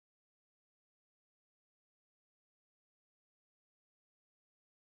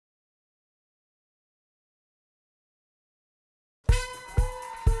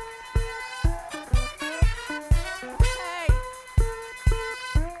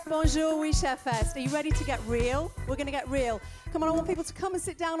Bonjour, OuiShare Fest. Are you ready to get real? We're going to get real. Come on, I want people to come and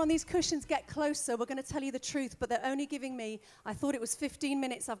sit down on these cushions, get closer. We're going to tell you the truth, but they're only giving me, I thought it was 15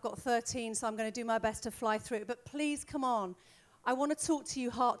 minutes, I've got 13, so I'm going to do my best to fly through it. But please, come on. I want to talk to you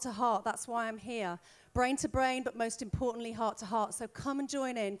heart to heart. That's why I'm here. Brain to brain, but most importantly, heart to heart. So come and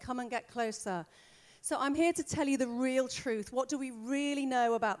join in. Come and get closer. So I'm here to tell you the real truth. What do we really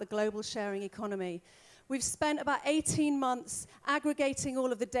know about the global sharing economy? We've spent about 18 months aggregating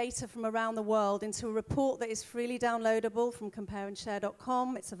all of the data from around the world into a report that is freely downloadable from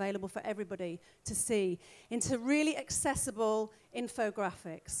compareandshare.com. It's available for everybody to see, into really accessible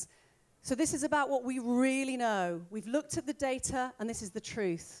infographics. So this is about what we really know. We've looked at the data, and this is the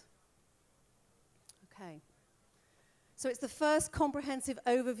truth. Okay. So it's the first comprehensive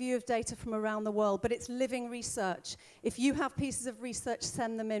overview of data from around the world, but it's living research. If you have pieces of research,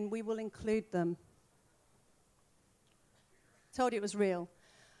 send them in. We will include them. Told you it was real.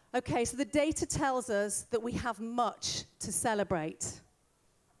 Okay, so the data tells us that we have much to celebrate.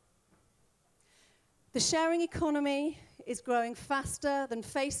 The sharing economy is growing faster than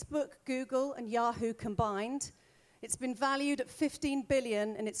Facebook, Google, and Yahoo combined. It's been valued at $15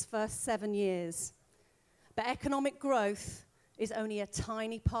 billion in its first 7 years. But economic growth is only a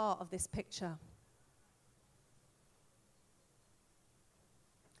tiny part of this picture.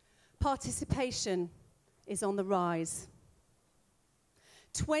 Participation is on the rise.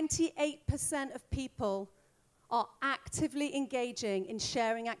 28% of people are actively engaging in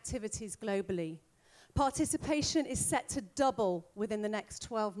sharing activities globally. Participation is set to double within the next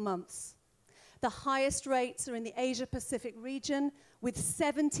 12 months. The highest rates are in the Asia-Pacific region, with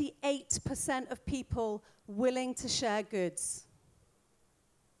 78% of people willing to share goods.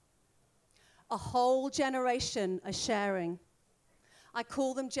 A whole generation are sharing. I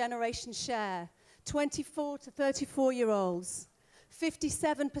call them Generation Share. 24 to 34-year-olds.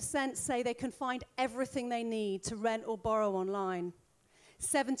 57% say they can find everything they need to rent or borrow online.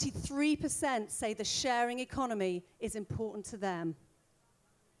 73% say the sharing economy is important to them.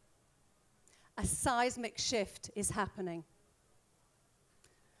 A seismic shift is happening.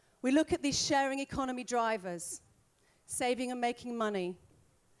 We look at these sharing economy drivers: saving and making money,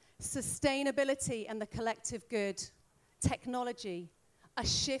 sustainability and the collective good, technology, a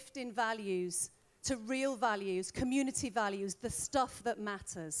shift in values to real values, community values, the stuff that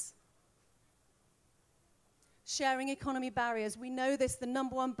matters. Sharing economy barriers. We know this, the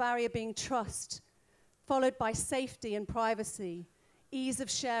number one barrier being trust, followed by safety and privacy, ease of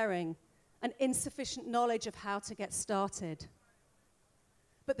sharing, and insufficient knowledge of how to get started.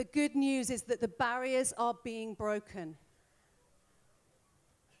 But the good news is that the barriers are being broken.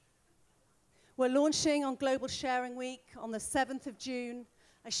 We're launching on Global Sharing Week on the 7th of June,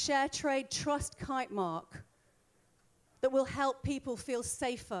 a Share Trade Trust Kite Mark that will help people feel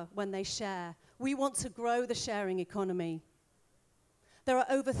safer when they share. We want to grow the sharing economy. There are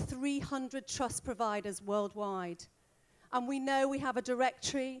over 300 trust providers worldwide, and we know we have a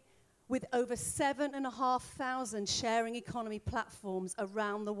directory with over 7,500 sharing economy platforms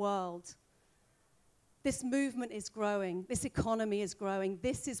around the world. This movement is growing. This economy is growing.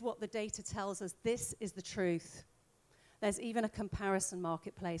 This is what the data tells us. This is the truth. There's even a comparison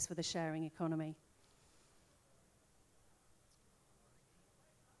marketplace for the sharing economy.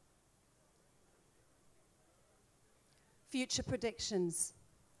 Future predictions.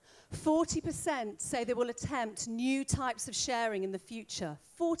 40% say they will attempt new types of sharing in the future.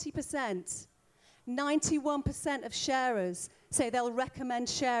 40%. 91% of sharers say they'll recommend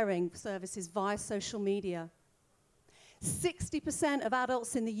sharing services via social media. 60% of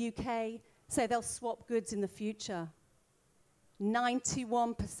adults in the UK say they'll swap goods in the future.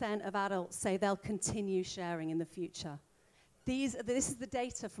 91% of adults say they'll continue sharing in the future. This is the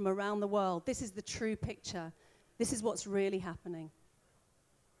data from around the world. This is the true picture. This is what's really happening.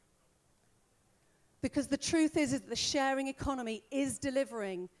 Because the truth is that the sharing economy is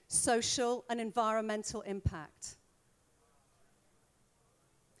delivering social and environmental impact.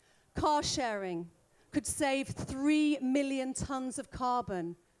 Car sharing could save 3 million tons of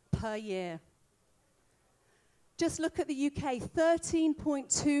carbon per year. Just look at the UK,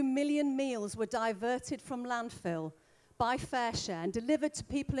 13.2 million meals were diverted from landfill by FareShare and delivered to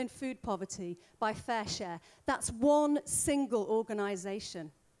people in food poverty by FareShare. That's one single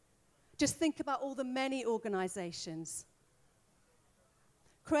organization. Just think about all the many organizations.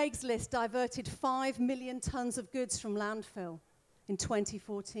 Craigslist diverted 5 million tons of goods from landfill in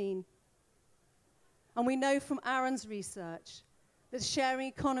 2014. And we know from Aaron's research that the sharing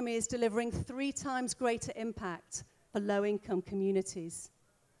economy is delivering 3 times greater impact for low-income communities.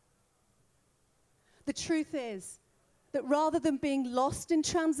 The truth is That rather than being lost in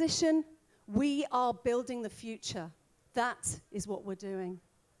transition, we are building the future. That is what we're doing.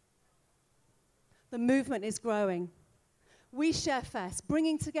 The movement is growing. OuiShare Fest,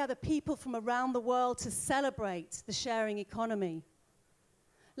 bringing together people from around the world to celebrate the sharing economy.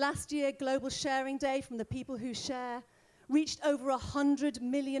 Last year, Global Sharing Day from the People Who Share reached over 100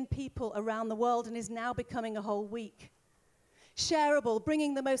 million people around the world and is now becoming a whole week. Shareable,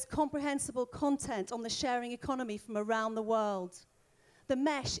 bringing the most comprehensible content on the sharing economy from around the world. The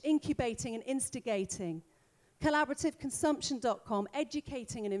Mesh, incubating and instigating. Collaborativeconsumption.com,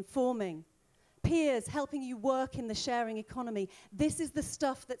 educating and informing. Peers, helping you work in the sharing economy. This is the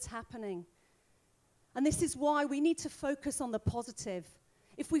stuff that's happening. And this is why we need to focus on the positive.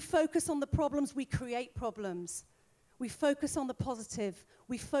 If we focus on the problems, we create problems. We focus on the positive.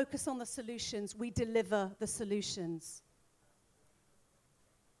 We focus on the solutions. We deliver the solutions.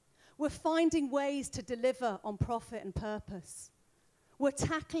 We're finding ways to deliver on profit and purpose. We're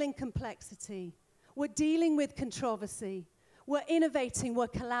tackling complexity. We're dealing with controversy. We're innovating. We're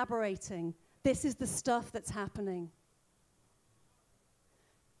collaborating. This is the stuff that's happening.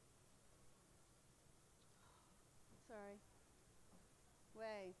 Sorry.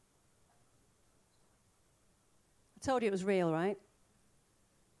 Way. I told you it was real, right?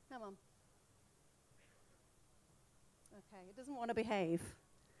 Come on. Okay, it doesn't want to behave.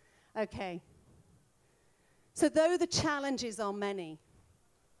 Okay. So though the challenges are many,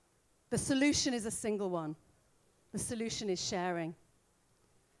 the solution is a single one. The solution is sharing.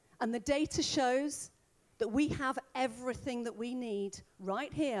 And the data shows that we have everything that we need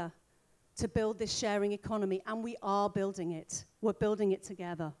right here to build this sharing economy, and we are building it. We're building it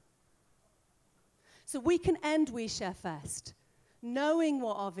together. So we can end OuiShare Fest knowing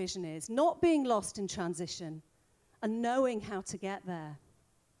what our vision is, not being lost in transition, and knowing how to get there.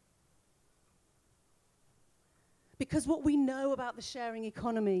 Because what we know about the sharing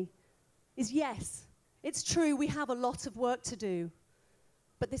economy is, yes, it's true, we have a lot of work to do.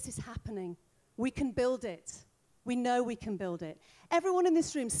 But this is happening. We can build it. We know we can build it. Everyone in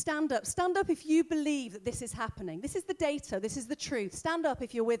this room, stand up. Stand up if you believe that this is happening. This is the data. This is the truth. Stand up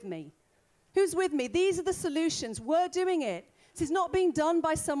if you're with me. Who's with me? These are the solutions. We're doing it. This is not being done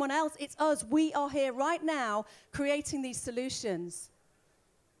by someone else. It's us. We are here right now creating these solutions.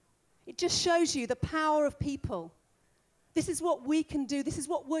 It just shows you the power of people. This is what we can do. This is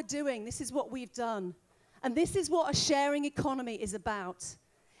what we're doing. This is what we've done. And this is what a sharing economy is about.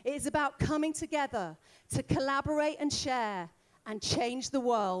 It is about coming together to collaborate and share and change the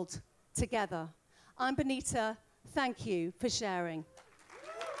world together. I'm Benita. Thank you for sharing.